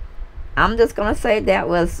 Okay? I'm just going to say that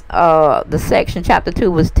was the section. Chapter 2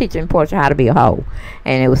 was teaching Porsha how to be a hoe.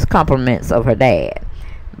 And it was compliments of her dad.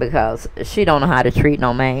 Because she don't know how to treat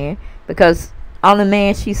no man. Because only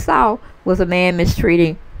man she saw was a man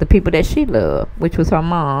mistreating the people that she loved, which was her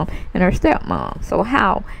mom and her stepmom. So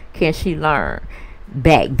how can she learn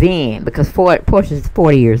back then? Because Porsha's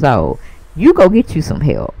 40 years old. You go get you some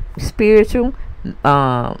help. Spiritual,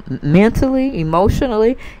 mentally,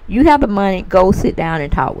 emotionally. You have the money, go sit down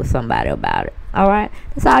and talk with somebody about it. Alright?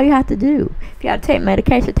 That's all you have to do. If you got to take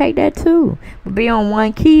medication, take that too. But be on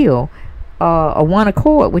one keel or one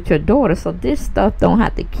accord with your daughter, so this stuff don't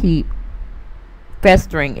have to keep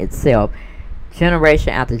festering itself generation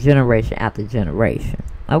after generation after generation.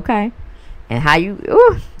 Okay? And how you,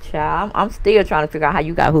 child, I'm still trying to figure out how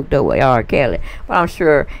you got hooked up with R. Kelly. But I'm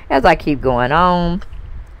sure as I keep going on,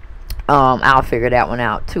 I'll figure that one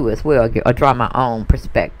out too as well, or draw my own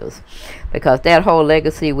perspectives. Because that whole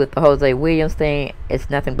legacy with the Jose Williams thing is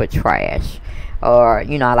nothing but trash. Or,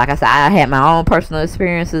 you know, like I said, I had my own personal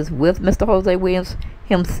experiences with Mr. Jose Williams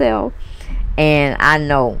himself. And I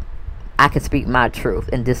know I can speak my truth,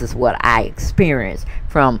 and this is what I experienced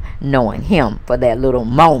from knowing him for that little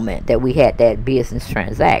moment that we had that business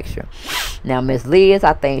transaction. Now, Miss Liz,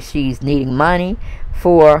 I think she's needing money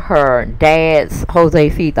for her dad's Jose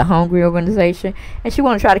Feed the Hungry organization, and she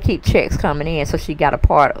want to try to keep checks coming in, so she got a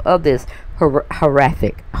part of this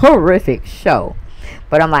horrific show.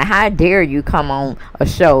 But I'm like, how dare you come on a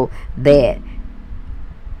show that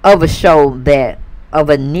of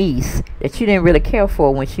a niece that you didn't really care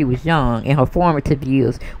for when she was young in her formative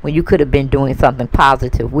years, when you could have been doing something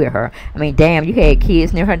positive with her. I mean, damn, you had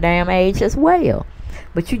kids near her damn age as well,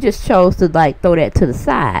 but you just chose to like throw that to the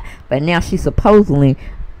side. But now she supposedly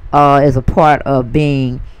is a part of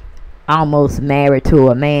being almost married to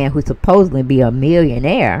a man who supposedly be a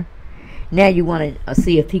millionaire. Now you want to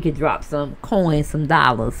see if he could drop some coins, some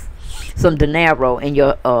dollars, some dinero in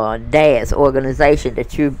your dad's organization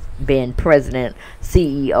that you've been president,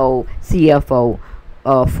 CEO, CFO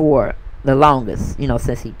for the longest, you know,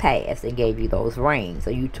 since he passed and gave you those reins.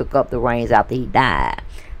 So you took up the reins after he died,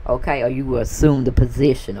 okay? Or you assumed the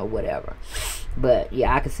position or whatever. But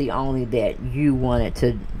yeah, I can see only that you wanted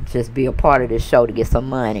to just be a part of this show to get some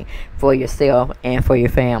money for yourself and for your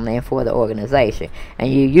family and for the organization,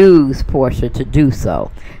 and you use Porsha to do so.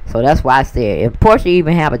 So that's why I said if Porsha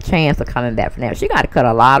even have a chance of coming back from that, she got to cut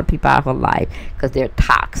a lot of people out of her life because they're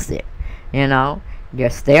toxic. You know, your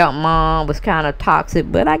stepmom was kind of toxic,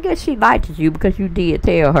 but I guess she liked you because you did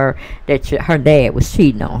tell her that her dad was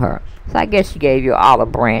cheating on her. So I guess she gave you an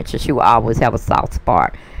olive branch, and she will always have a soft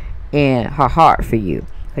spot in her heart for you.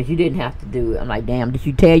 because you didn't have to do it. I'm like, damn, did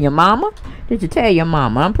you tell your mama? Did you tell your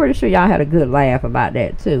mama? I'm pretty sure y'all had a good laugh about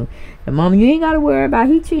that too. The mama, you ain't got to worry about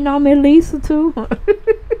he cheating on me, Lisa, too.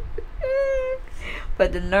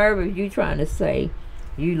 But the nerve of you trying to say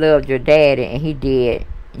you loved your daddy and he did,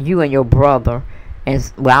 you and your brother.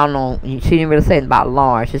 And, well, I don't know, she didn't really say about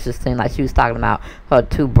Lawrence. It just seemed like she was talking about her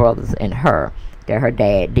two brothers and her, that her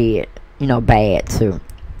dad did, you know, bad too.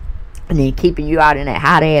 And then keeping you out in that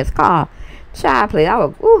hot ass car. Child, please,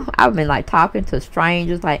 I've been like talking to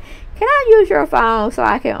strangers, like, can I use your phone so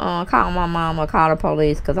I can call my mom or call the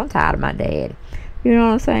police, because I'm tired of my dad. You know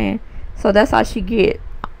what I'm saying? So that's how she get,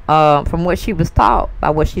 from what she was taught, by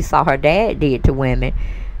what she saw her dad did to women.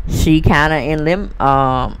 She kind of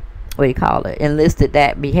enlisted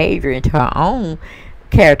that behavior into her own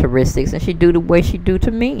characteristics, and she do the way she do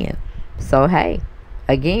to men. So hey,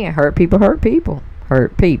 again, hurt people.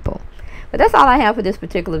 But that's all I have for this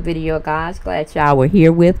particular video, guys. Glad y'all were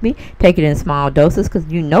here with me. Take it in small doses, because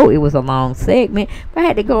you know it was a long segment. But I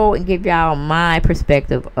had to go and give y'all my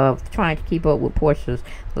perspective of trying to keep up with Porsha's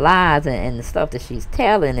lies and the stuff that she's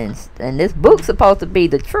telling. And this book's supposed to be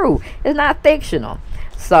the truth. It's not fictional.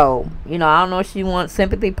 So, you know, I don't know if she wants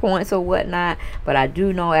sympathy points or whatnot, but I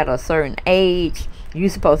do know at a certain age, you're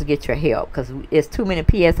supposed to get your help, because it's too many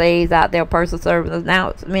PSAs out there, personal service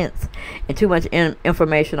announcements, and too much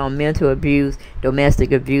information on mental abuse,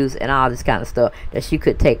 domestic abuse, and all this kind of stuff that she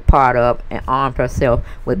could take part of and arm herself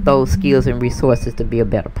with those skills and resources to be a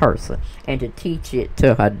better person, and to teach it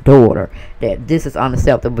to her daughter that this is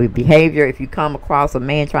unacceptable behavior. If you come across a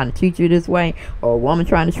man trying to treat you this way, or a woman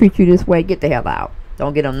trying to treat you this way, get the hell out.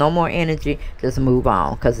 Don't get them no more energy. Just move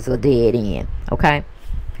on, because it's a dead end. Okay?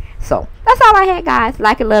 So, that's all I had, guys.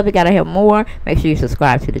 Like and love it. Gotta help more. Make sure you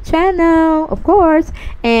subscribe to the channel, of course.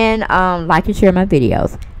 And like and share my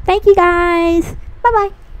videos. Thank you, guys.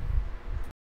 Bye-bye.